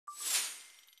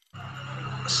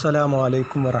അസ്സലാമു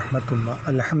അലൈക്കും വറഹ്മത്തുള്ളാഹി.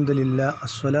 അൽഹംദുലില്ലാഹ്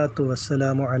അസ്സലാത്തു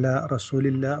വസ്സലാമു അലാ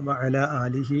റസൂലില്ലാഹി വഅലാ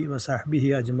ആലിഹി വസഹ്ബിഹി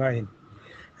അജ്മഈൻ.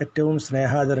 ഏറ്റവും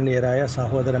സ്നേഹാദരണീയരായ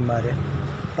സഹോദരന്മാരെ,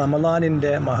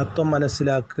 റമളാനിൻ്റെ മഹത്വം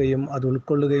മനസ്സിലാക്കുകയും അത്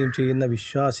ഉൾക്കൊള്ളുകയും ചെയ്യുന്ന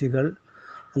വിശ്വാസികൾ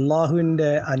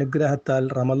അള്ളാഹുവിൻ്റെ അനുഗ്രഹത്താൽ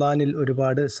റമളാനിൽ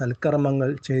ഒരുപാട്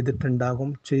സൽക്കർമ്മങ്ങൾ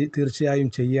ചെയ്തിട്ടുണ്ടാകും.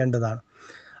 തീർച്ചയായും ചെയ്യേണ്ടതാണ്.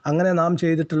 അങ്ങനെ നാം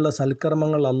ചെയ്തിട്ടുള്ള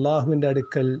സൽക്കർമ്മങ്ങൾ അള്ളാഹുവിൻ്റെ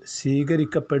അടുക്കൽ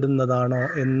സ്വീകരിക്കപ്പെടുന്നതാണോ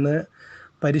എന്ന്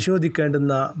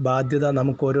പരിശോധിക്കേണ്ടുന്ന ബാധ്യത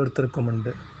നമുക്ക് ഓരോരുത്തർക്കുമുണ്ട്.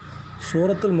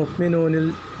 സൂറത്തുൽ മുഅ്മിനൂനിൽ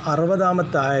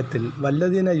 60-ാമത്തെ ആയത്തിൽ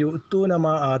വല്ലദീന യുഅ്തൂന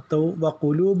മാ ആതൗ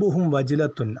വഖുലൂബുഹും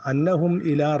വജിലത്തുൻ അന്നഹും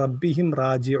ഇലാ റബ്ബിഹിം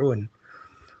റാജിഊൻ,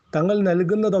 തങ്ങൾ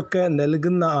നൽകുന്നതൊക്കെ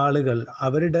നൽകുന്ന ആളുകൾ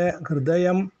അവരുടെ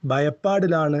ഹൃദയം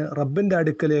ഭയപ്പാടിലാണ്, റബ്ബിൻ്റെ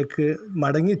അടുക്കലേക്ക്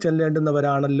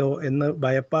മടങ്ങിച്ചെല്ലേണ്ടുന്നവരാണല്ലോ എന്ന്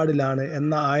ഭയപ്പാടിലാണ്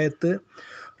എന്ന ആയത്ത്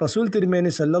റസൂൽ തിരുമേനി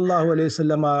സല്ലല്ലാഹു അലൈഹി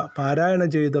വസല്ലമ പാരായണം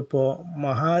ചെയ്തപ്പോൾ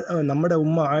നമ്മുടെ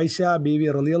ഉമ്മ ആയിഷ ബീവി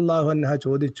റളിയല്ലാഹു അൻഹ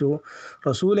ചോദിച്ചു,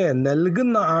 റസൂലെ,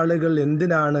 നൽകുന്ന ആളുകൾ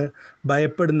എന്തിനാണ്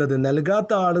ഭയപ്പെടുന്നത്?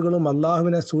 നൽകാത്ത ആളുകളും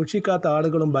അള്ളാഹുവിനെ സൂക്ഷിക്കാത്ത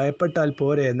ആളുകളും ഭയപ്പെട്ടാൽ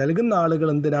പോരെ, നൽകുന്ന ആളുകൾ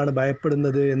എന്തിനാണ്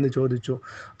ഭയപ്പെടുന്നത് എന്ന് ചോദിച്ചു.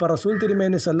 അപ്പോൾ റസൂൽ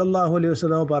തിരുമേനി സല്ലല്ലാഹു അലൈഹി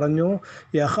വസല്ലമ പറഞ്ഞു,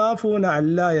 യഖാഫൂന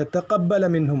അല്ലാ യതഖബ്ബല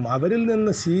മിൻഹും, അവരിൽ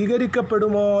നിന്ന്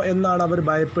സ്വീകരിക്കപ്പെടുമോ എന്നാണ് അവർ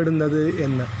ഭയപ്പെടുന്നത്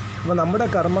എന്ന്. അപ്പോൾ നമ്മുടെ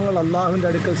കർമ്മങ്ങൾ അള്ളാഹുവിൻ്റെ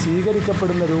അടുക്കൽ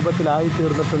സ്വീകരിക്കപ്പെടുന്ന രൂപത്തിലായി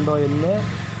തീർന്നിട്ടുണ്ടോ എന്ന്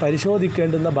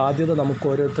പരിശോധിക്കേണ്ടുന്ന ബാധ്യത നമുക്ക്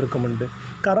ഓരോരുത്തർക്കുമുണ്ട്.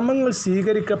 കർമ്മങ്ങൾ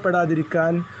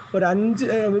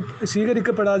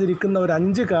സ്വീകരിക്കപ്പെടാതിരിക്കുന്ന ഒരു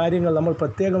 5 കാര്യങ്ങൾ നമ്മൾ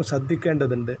പ്രത്യേകം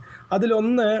ശ്രദ്ധിക്കേണ്ടതുണ്ട്.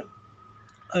 അതിലൊന്ന്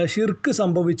ഷിർക്ക്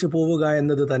സംഭവിച്ചു പോവുക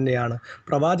എന്നത് തന്നെയാണ്.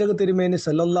 പ്രവാചക തിരുമേനി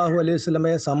സല്ലല്ലാഹു അലൈഹി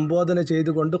വസല്ലമയെ സംബോധന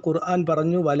ചെയ്തുകൊണ്ട് ഖുർആൻ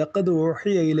പറഞ്ഞു, വലഖദ്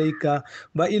ഊഹിയ ഇലൈക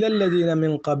വഇലല്ലദീന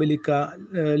മിൻ ഖബലിക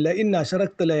ലഇൻ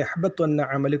അശറക്ത ലയഹ്ബത്തുന്ന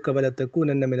അമലുക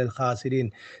വലതകൂനന്ന മിനൽ ഖാസിരീൻ.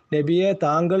 നബിയെ,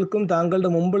 താങ്കൾക്കും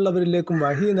താങ്കളുടെ മുമ്പുള്ളവരിലേക്കും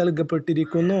വഹി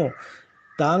നൽകപ്പെട്ടിരിക്കുന്നു,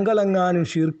 താങ്കളെങ്ങാനും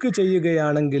ഷിർക്ക്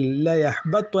ചെയ്യുകയാണെങ്കിൽ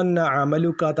ലയഹ്ബത്തുന്ന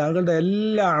അമലുക, താങ്കളുടെ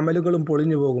എല്ലാ അമലുകളും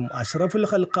പൊളിഞ്ഞു പോകും. അഷ്റഫുൽ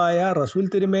ഖൽഖായ റസൂൽ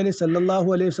തിരുമേനി സല്ലല്ലാഹു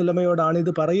അലൈഹി വസല്ലമയോടാണ്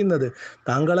ഇത് പറയുന്നത്.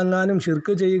 താങ്കളെങ്ങാനും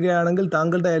ഷിർക്ക് ചെയ്യുകയാണെങ്കിൽ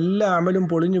താങ്കളുടെ എല്ലാ അമലും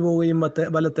പൊളിഞ്ഞു പോവുകയും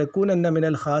വലതകൂനന്ന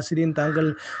മിനൽ ഖാസിരീൻ, താങ്കൾ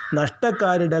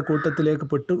നഷ്ടക്കാരുടെ കൂട്ടത്തിലേക്ക്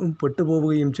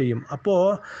പെട്ടുപോവുകയും ചെയ്യും. അപ്പോൾ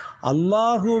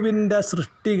അള്ളാഹുവിൻ്റെ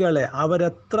സൃഷ്ടികളെ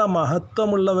അവരെത്ര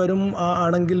മഹത്വമുള്ളവരും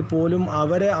ആണെങ്കിൽ പോലും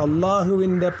അവരെ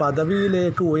അള്ളാഹുവിൻ്റെ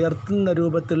പദവിയിലേക്ക് ഉയർത്തുന്ന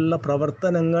രൂപത്തിലുള്ള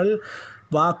പ്രവർത്തനങ്ങൾ,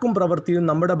 വാക്കും പ്രവൃത്തിയും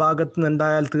നമ്മുടെ ഭാഗത്തു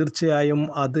നിന്നുണ്ടായാൽ തീർച്ചയായും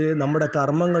അത് നമ്മുടെ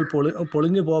കർമ്മങ്ങൾ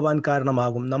പൊളിഞ്ഞു പോവാൻ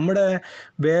കാരണമാകും. നമ്മുടെ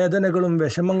വേദനകളും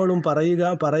വിഷമങ്ങളും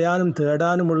പറയാനും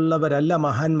തേടാനുമുള്ളവരല്ല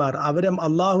മഹാന്മാർ. അവരെ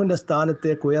അള്ളാഹുവിൻ്റെ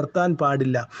സ്ഥാനത്തേക്ക് ഉയർത്താൻ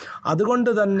പാടില്ല.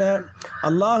 അതുകൊണ്ട് തന്നെ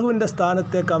അള്ളാഹുവിൻ്റെ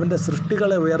സ്ഥാനത്തേക്ക് അവൻ്റെ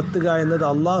സൃഷ്ടികളെ ഉയർത്തുക എന്നത്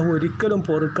അള്ളാഹു ഒരിക്കലും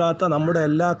പൊറുക്കാത്ത, നമ്മുടെ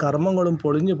എല്ലാ കർമ്മങ്ങളും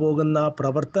പൊളിഞ്ഞു പോകുന്ന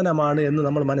പ്രവർത്തനമാണ് എന്ന്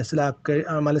നമ്മൾ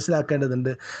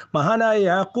മനസ്സിലാക്കേണ്ടതുണ്ട്. മഹാനായ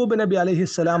യാക്കൂബ് നബി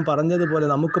അലൈഹിസ്സലാം പറഞ്ഞതുപോലെ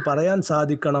നമുക്ക് പറയാൻ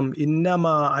സാധിക്കണം,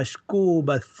 ഇന്നമാ അഷ്കൂ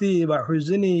ബസ്സി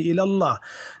വഹുസ്നി ഇലല്ലാഹ്,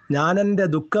 ഞാൻ എൻ്റെ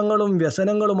ദുഃഖങ്ങളും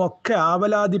വ്യസനങ്ങളും ഒക്കെ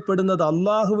ആവലാതിപ്പെടുന്നത്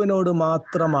അള്ളാഹുവിനോട്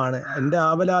മാത്രമാണ്. എൻ്റെ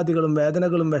ആവലാതികളും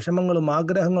വേദനകളും വിഷമങ്ങളും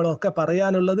ആഗ്രഹങ്ങളും ഒക്കെ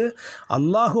പറയാനുള്ളത്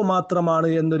അള്ളാഹു മാത്രമാണ്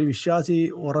എന്നൊരു വിശ്വാസി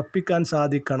ഉറപ്പിക്കാൻ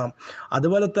സാധിക്കണം.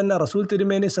 അതുപോലെ തന്നെ റസൂൽ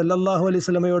തിരുമേനി സല്ലല്ലാഹു അലൈഹി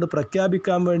വസല്ലമയോട്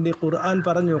പ്രഖ്യാപിക്കാൻ വേണ്ടി ഖുർആൻ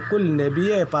പറഞ്ഞു, ഖുൽ,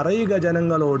 നബിയെ പറയുക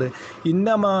ജനങ്ങളോട്,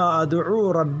 ഇന്നമാ അദ്ഉ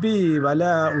റബ്ബി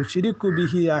വലാ ഉശ്രികു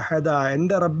ബിഹി അഹദ,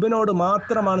 എൻ്റെ റബ്ബിനോട്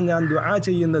മാത്രമാണ് ഞാൻ ദുആ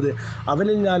ചെയ്യുന്നത്,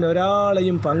 അവനിൽ ഞാൻ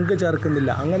ഒരാളെയും പങ്കു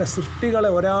ചേർക്കുന്നില്ല. അങ്ങനെ സൃഷ്ടികളെ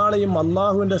ഒരാളെയും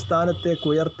അള്ളാഹുവിൻ്റെ സ്ഥാനത്തേക്ക്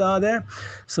ഉയർത്താതെ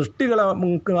സൃഷ്ടികളെ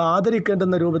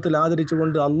ആദരിക്കേണ്ടുന്ന രൂപത്തിൽ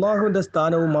ആദരിച്ചുകൊണ്ട് അള്ളാഹുവിൻ്റെ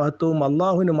സ്ഥാനവും മഹത്വവും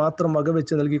അള്ളാഹുവിന് മാത്രം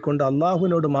വകവെച്ച് നൽകിക്കൊണ്ട്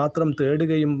അള്ളാഹുവിനോട് മാത്രം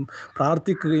തേടുകയും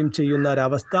പ്രാർത്ഥിക്കുകയും ചെയ്യുന്ന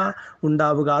ഒരവസ്ഥ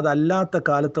ഉണ്ടാവുക. അതല്ലാത്ത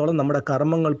കാലത്തോളം നമ്മുടെ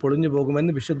കർമ്മങ്ങൾ പൊളിഞ്ഞു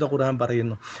പോകുമെന്ന് വിശുദ്ധ ഖുർആൻ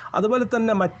പറയുന്നു. അതുപോലെ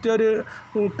തന്നെ മറ്റൊരു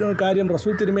കാര്യം,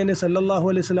 റസൂൽ തിരുമേനി സല്ലല്ലാഹു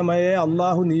അലൈഹി വസല്ലമയെ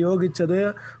അള്ളാഹു നിയോഗിച്ചത്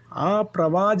ആ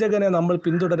പ്രവാചകനെ നമ്മൾ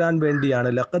പിന്തുടരാൻ വേണ്ടിയാണ്.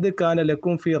 ലഖദ് കാന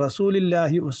ലക്കും ഫി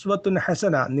റസൂലില്ലാഹി ഉസ്വത്തുൻ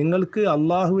ഹസന, നിങ്ങൾക്ക്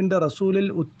അള്ളാഹുവിൻ്റെ റസൂലിൽ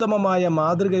ഉത്തമമായ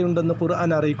മാതൃകയുണ്ടെന്ന് ഖുർആൻ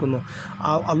അറിയിക്കുന്നു.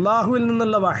 അള്ളാഹുവിൽ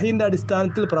നിന്നുള്ള വഹീൻ്റെ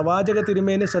അടിസ്ഥാനത്തിൽ പ്രവാചക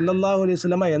തിരുമേനി സല്ലല്ലാഹു അലൈഹി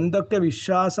വസല്ലമ എന്തൊക്കെ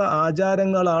വിശ്വാസ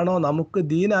ആചാരങ്ങളാണോ നമുക്ക്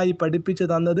ദീനായി പഠിപ്പിച്ചു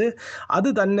തന്നത്,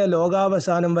 അത് തന്നെ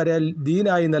ലോകാവസാനം വരെ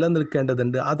ദീനായി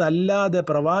നിലനിൽക്കേണ്ടതുണ്ട്. അതല്ലാതെ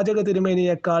പ്രവാചക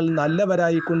തിരുമേനിയേക്കാൾ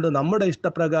നല്ലവരായിക്കൊണ്ട് നമ്മുടെ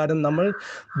ഇഷ്ടപ്രകാരം നമ്മൾ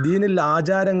ദീനിൽ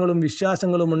ആചാരങ്ങളും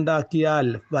വിശ്വാസങ്ങളും ഉണ്ടാക്കിയാൽ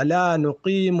വലാ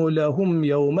നുഖീമു ലഹും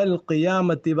യൗമൽ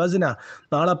ഖിയാമത്തി വസ്ന,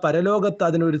 നാളെ പരലോകത്ത്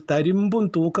അതിനൊരു തരിമ്പും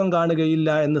തൂക്കം കാണുകയില്ല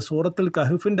എന്ന് സൂറത്തുൽ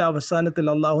കഹ്ഫിൻ്റെ അവസാനത്തിൽ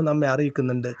അള്ളാഹു നമ്മെ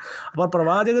അറിയിക്കുന്നുണ്ട്. അപ്പോൾ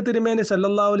പ്രവാചക തിരുമേനി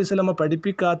സല്ലല്ലാഹു അലൈഹി വസല്ലമ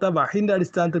പഠിപ്പിക്കാത്ത, വഹീൻ്റെ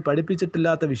അടിസ്ഥാനത്തിൽ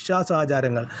പഠിപ്പിച്ചിട്ടില്ലാത്ത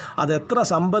വിശ്വാസാചാരങ്ങൾ, അത് എത്ര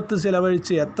സമ്പത്ത്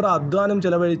ചിലവഴിച്ച് എത്ര അധ്വാനം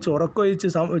ചിലവഴിച്ച്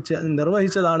ഉറക്കൊഴിച്ച്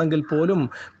നിർവഹിച്ചതാണെങ്കിൽ പോലും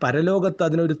പരലോകത്ത്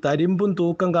അതിനൊരു തരിമ്പും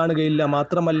തൂക്കം കാണുകയില്ല.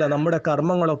 മാത്രമല്ല നമ്മുടെ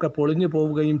കർമ്മങ്ങളൊക്കെ പൊളിഞ്ഞു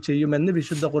പോവുകയും ചെയ്യുമെന്ന്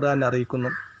വിശുദ്ധ ഖുർആൻ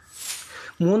അറിയിക്കുന്നു.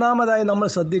 മൂന്നാമതായി നമ്മൾ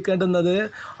ശ്രദ്ധിക്കേണ്ടുന്നത്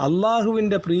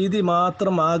അള്ളാഹുവിൻ്റെ പ്രീതി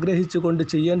മാത്രം ആഗ്രഹിച്ചുകൊണ്ട്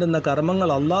ചെയ്യേണ്ടുന്ന കർമ്മങ്ങൾ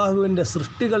അള്ളാഹുവിൻ്റെ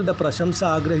സൃഷ്ടികളുടെ പ്രശംസ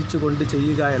ആഗ്രഹിച്ചുകൊണ്ട്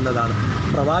ചെയ്യുക എന്നതാണ്.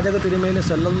 പ്രവാചക തിരുമേനി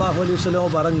സല്ലല്ലാഹു അലൈഹി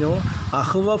വസല്ലം പറഞ്ഞു,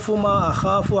 അഖ്വഫുമാ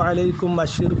അഖാഫു അലൈക്കും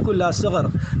അശ്ശിർക്കുൽ അസ്ഗർ,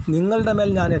 നിങ്ങളുടെ മേൽ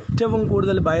ഞാൻ ഏറ്റവും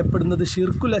കൂടുതൽ ഭയപ്പെടുന്നത്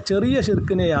ചെറിയ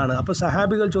ഷിർക്കിനെയാണ്. അപ്പോൾ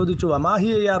സഹാബികൾ ചോദിച്ചു,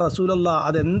 അമാഹിയ യാ റസൂലല്ലാ,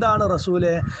 അതെന്താണ്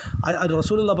റസൂലെ?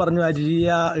 റസൂലുള്ള പറഞ്ഞു,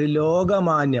 അരിയ,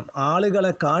 ലോകമാന്യം,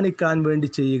 ആളുകളെ കാണിക്കാൻ വേണ്ടി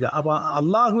ചെയ്യുക. അപ്പോൾ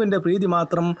അള്ളാഹുവിൻ്റെ പ്രീതി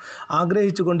മാത്രം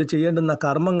ആഗ്രഹിച്ചുകൊണ്ട് ചെയ്യേണ്ടുന്ന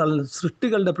കർമ്മങ്ങൾ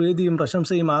സൃഷ്ടികളുടെ പ്രീതിയും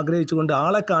പ്രശംസയും ആഗ്രഹിച്ചുകൊണ്ട്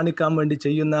ആളെ കാണിക്കാൻ വേണ്ടി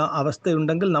ചെയ്യുന്ന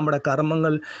അവസ്ഥയുണ്ടെങ്കിൽ നമ്മുടെ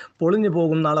കർമ്മങ്ങൾ പൊളിഞ്ഞു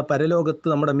പോകും. നാളെ പരലോകത്ത്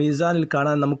നമ്മുടെ മീസാനിൽ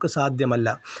കാണാൻ നമുക്ക് സാധ്യമല്ല.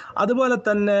 അതുപോലെ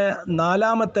തന്നെ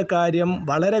നാലാമത്തെ കാര്യം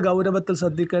വളരെ ഗൗരവത്തിൽ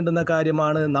ശ്രദ്ധിക്കേണ്ടുന്ന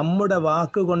കാര്യമാണ്. നമ്മുടെ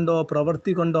വാക്കുകൊണ്ടോ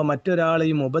പ്രവൃത്തി കൊണ്ടോ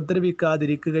മറ്റൊരാളെയും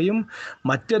ഉപദ്രവിക്കാതിരിക്കുകയും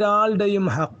മറ്റൊരാളുടെയും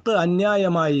ഹക്ക്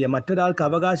അന്യായമായി മറ്റൊരാൾക്ക്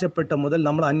അവകാശപ്പെട്ട മുതൽ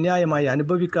നമ്മൾ അന്യായമായി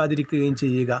അനുഭവിക്കാതിരിക്കുകയും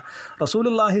ചെയ്യുക.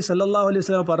 റസൂലുള്ളാഹി സ്വല്ലല്ലാഹു അലൈഹി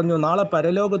വസല്ലം പറഞ്ഞു, നാളെ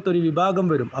പരലോകത്തൊരു വിഭാഗം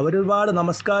വരും. അവരൊരുപാട്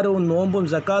നമസ്കാരവും നോമ്പും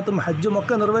സക്കാത്തും ഹജ്ജും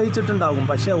ഒക്കെ നിർവഹിച്ചിട്ടുണ്ടാകും.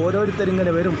 പക്ഷേ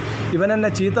ഓരോരുത്തരിങ്ങനെ വരും, ഇവനെന്നെ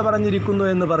ചീത്ത പറഞ്ഞിരിക്കുന്നു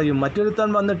എന്ന് പറയും. മറ്റൊരുത്തൻ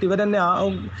വന്നിട്ട്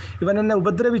ഇവനെന്നെ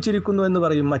ഉപദ്രവിച്ചിരിക്കുന്നു എന്ന്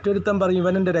പറയും. മറ്റൊരുത്തൻ പറയും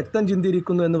ഇവനെൻ്റെ രക്തം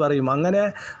ചിന്തിയിരിക്കുന്നു എന്ന് പറയും.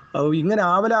 ഇങ്ങനെ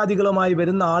ആവലാദികളുമായി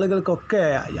വരുന്ന ആളുകൾക്കൊക്കെ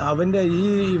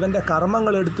ഇവൻ്റെ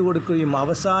കർമ്മങ്ങൾ എടുത്തു കൊടുക്കുകയും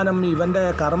അവസാനം ഇവൻ്റെ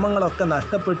കർമ്മങ്ങളൊക്കെ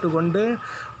നഷ്ടപ്പെട്ടുകൊണ്ട്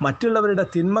മറ്റുള്ളവരുടെ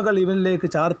തിന്മകൾ ഇവനിലേക്ക്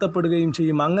ചാർത്തപ്പെടുകയും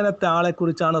ചെയ്യും. അങ്ങനത്തെ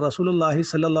ആളെക്കുറിച്ചാണ് റസൂലുള്ളാഹി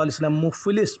സ്വല്ലല്ലാഹു അലൈഹി വസല്ലം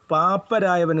മുഫ്ലിസ്,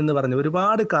 പാപ്പരായവൻ എന്ന് പറഞ്ഞു.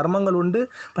 ഒരുപാട് കർമ്മങ്ങളുണ്ട്,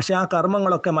 പക്ഷേ ആ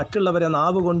കർമ്മങ്ങളൊക്കെ മറ്റുള്ളവരെ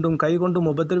നാവ് കൊണ്ടും കൈകൊണ്ടും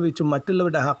ഉപദ്രവിച്ചും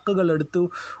മറ്റുള്ളവരുടെ ഹക്കുകൾ എടുത്തു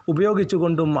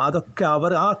ഉപയോഗിച്ചുകൊണ്ടും അതൊക്കെ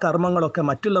ആ കർമ്മങ്ങളൊക്കെ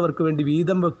മറ്റുള്ളവർക്ക് വേണ്ടി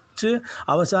വീതം വെച്ച്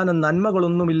അവസാനം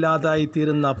നന്മകളൊന്നുമില്ലാതായി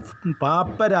തീരുന്ന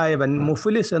പാപ്പരായവൻ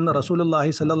മുഫ്ലിസ് എന്ന്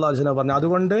റസൂലുള്ളാഹി സ്വല്ലല്ലാഹു അലൈഹി വസല്ലം പറഞ്ഞു.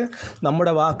 അതുകൊണ്ട്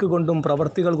നമ്മുടെ വാക്കുകൊണ്ടും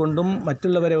പ്രവർത്തികൾ കൊണ്ടും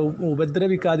മറ്റുള്ളവരെ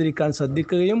ഉപദ്രവിക്കാതിരിക്കാൻ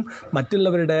ശ്രദ്ധിക്കുകയും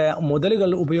മറ്റുള്ളവരുടെ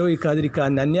മുതലുകൾ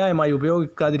അന്യായമായി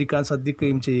ഉപയോഗിക്കാതിരിക്കാൻ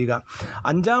ശ്രദ്ധിക്കുകയും ചെയ്യുക.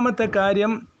 അഞ്ചാമത്തെ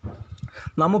കാര്യം,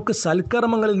 നമുക്ക്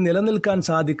സൽക്കർമ്മങ്ങളിൽ നിലനിൽക്കാൻ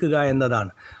സാധിക്കുക എന്നതാണ്.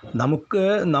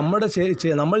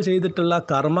 നമ്മൾ ചെയ്തിട്ടുള്ള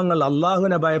കർമ്മങ്ങൾ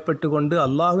അള്ളാഹുവിനെ ഭയപ്പെട്ടുകൊണ്ട്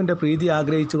അള്ളാഹുവിൻ്റെ പ്രീതി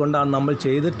ആഗ്രഹിച്ചുകൊണ്ടാണ് നമ്മൾ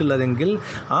ചെയ്തിട്ടുള്ളതെങ്കിൽ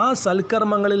ആ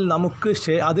സൽക്കർമ്മങ്ങളിൽ നമുക്ക്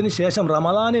അതിനുശേഷം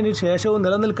റമദാനിന് ശേഷവും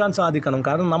നിലനിൽക്കാൻ സാധിക്കണം.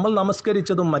 കാരണം നമ്മൾ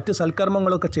നമസ്കരിച്ചതും മറ്റ്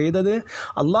സൽക്കർമ്മങ്ങളൊക്കെ ചെയ്തത്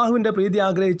അള്ളാഹുവിൻ്റെ പ്രീതി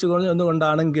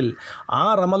ആഗ്രഹിച്ചുകൊണ്ടാണെങ്കിൽ ആ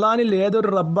റമദാനിൽ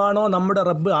ഏതൊരു റബ്ബാണോ നമ്മുടെ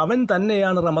റബ്ബ്, അവൻ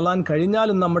തന്നെയാണ് റമദാൻ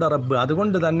കഴിഞ്ഞാലും നമ്മുടെ റബ്ബ്.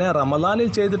 അതുകൊണ്ട് തന്നെ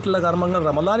റമദാനിൽ ചെയ്തിട്ടുള്ള കർമ്മങ്ങൾ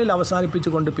റമദാനിൽ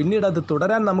അവസാനിപ്പിച്ചുകൊണ്ട് പിന്നീട് അത്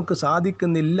തുടരാൻ നമുക്ക്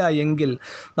സാധിക്കുന്നില്ല എങ്കിൽ,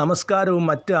 നമസ്കാരവും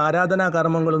മറ്റ് ആരാധനാ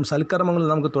കർമ്മങ്ങളും സൽക്കർമ്മങ്ങളും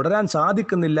നമുക്ക് തുടരാൻ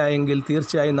സാധിക്കുന്നില്ല എങ്കിൽ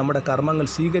തീർച്ചയായും നമ്മുടെ കർമ്മങ്ങൾ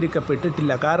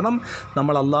സ്വീകരിക്കപ്പെട്ടിട്ടില്ല. കാരണം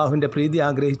നമ്മൾ അള്ളാഹുവിൻ്റെ പ്രീതി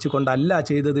ആഗ്രഹിച്ചുകൊണ്ടല്ല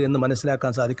ചെയ്തത് എന്ന്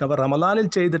മനസ്സിലാക്കാൻ സാധിക്കും. അപ്പോൾ റമദാനിൽ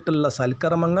ചെയ്തിട്ടുള്ള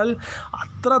സൽക്കർമ്മങ്ങൾ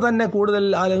അത്ര തന്നെ കൂടുതൽ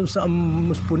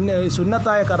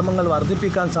സുന്നത്തായ കർമ്മങ്ങൾ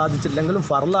വർദ്ധിപ്പിക്കാൻ സാധിച്ചില്ലെങ്കിലും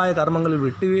ഫർലായ കർമ്മങ്ങൾ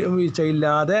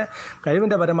വിട്ടുവീഴ്ചയില്ലാതെ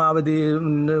കഴിവിൻ്റെ പരമാവധി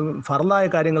ഫർലായ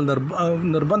കാര്യങ്ങൾ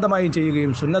നിർബന്ധമായും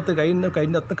ചെയ്യുകയും സുന്നത്ത്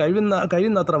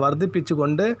കഴിയുന്നത്ര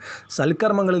വർദ്ധിപ്പിച്ചുകൊണ്ട്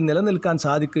സൽക്കർമ്മങ്ങളിൽ നിലനിൽക്കാൻ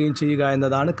സാധിക്കുകയും ചെയ്യുക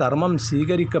എന്നതാണ് കർമ്മം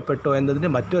സ്വീകരിക്കപ്പെട്ടോ എന്നതിന്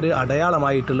മറ്റൊരു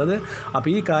അടയാളമായിട്ടുള്ളത്. അപ്പോൾ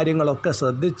ഈ കാര്യങ്ങളൊക്കെ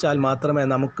ശ്രദ്ധിച്ചാൽ മാത്രമേ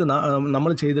നമുക്ക്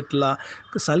നമ്മൾ ചെയ്തിട്ടുള്ള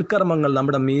സൽക്കർമ്മങ്ങൾ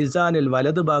നമ്മുടെ മീസാനിൽ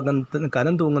വലതുഭാഗം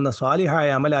കനം തൂങ്ങുന്ന സ്വാലിഹായ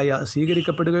അമലായി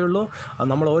സ്വീകരിക്കപ്പെടുകയുള്ളൂ.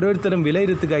 നമ്മൾ ഓരോരുത്തരും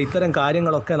വിലയിരുത്തുക. ഇത്തരം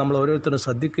കാര്യങ്ങളൊക്കെ നമ്മൾ ഓരോരുത്തരും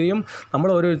ശ്രദ്ധിക്കുകയും നമ്മൾ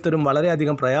ഓരോരുത്തരും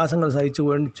വളരെയധികം പ്രയാസങ്ങൾ സഹിച്ചു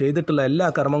ചെയ്തിട്ടുള്ള എല്ലാ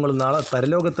കർമ്മങ്ങളും നാളെ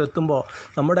പരലോകത്തെത്തുമ്പോൾ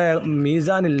നമ്മുടെ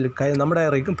മീസാനിൽ നമ്മുടെ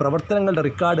പ്രവർത്തനങ്ങളുടെ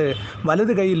റെക്കോർഡ്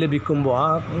വലത് കൈയിൽ ലഭിക്കുമ്പോൾ ആ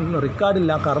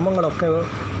റെക്കോർഡിൽ ആ കർമ്മങ്ങളൊക്കെ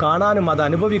കാണാനും അത്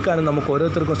അനുഭവിക്കാനും നമുക്ക്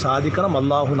ഓരോരുത്തർക്കും സാധിക്കണം.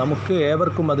 അള്ളാഹു നമുക്ക്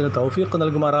ഏവർക്കും അതിന് തൗഫീഖ്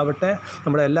നൽകുമാറാവട്ടെ.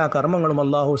 നമ്മുടെ എല്ലാ കർമ്മങ്ങളും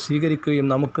അള്ളാഹു സ്വീകരിക്കുകയും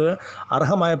നമുക്ക്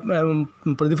അർഹമായ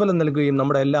പ്രതിഫലം നൽകുകയും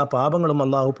നമ്മുടെ എല്ലാ പാപങ്ങളും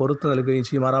അള്ളാഹു പുറത്തു നൽകുകയും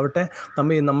ചെയ്യുമാറാവട്ടെ.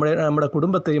 നമ്മുടെ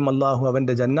കുടുംബത്തെയും അള്ളാഹു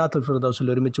അവൻ്റെ ജന്നാത്തുൽ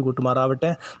ഫിർദൗസിൽ ഒരുമിച്ച്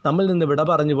കൂട്ടുമാറാവട്ടെ. നമ്മിൽ നിന്ന് വിട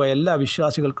പറഞ്ഞു പോയ എല്ലാ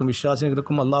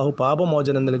വിശ്വാസികൾക്കും അള്ളാഹു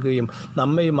പാപമോചനം നൽകുകയും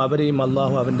നമ്മയും അവരെയും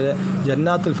അള്ളാഹു അവൻ്റെ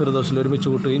ജന്നാത്തുൽ ഫിർദൗസിൽ ഒരുമിച്ച്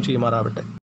കൂട്ടുകയും ചെയ്യുമാറാവട്ടെ.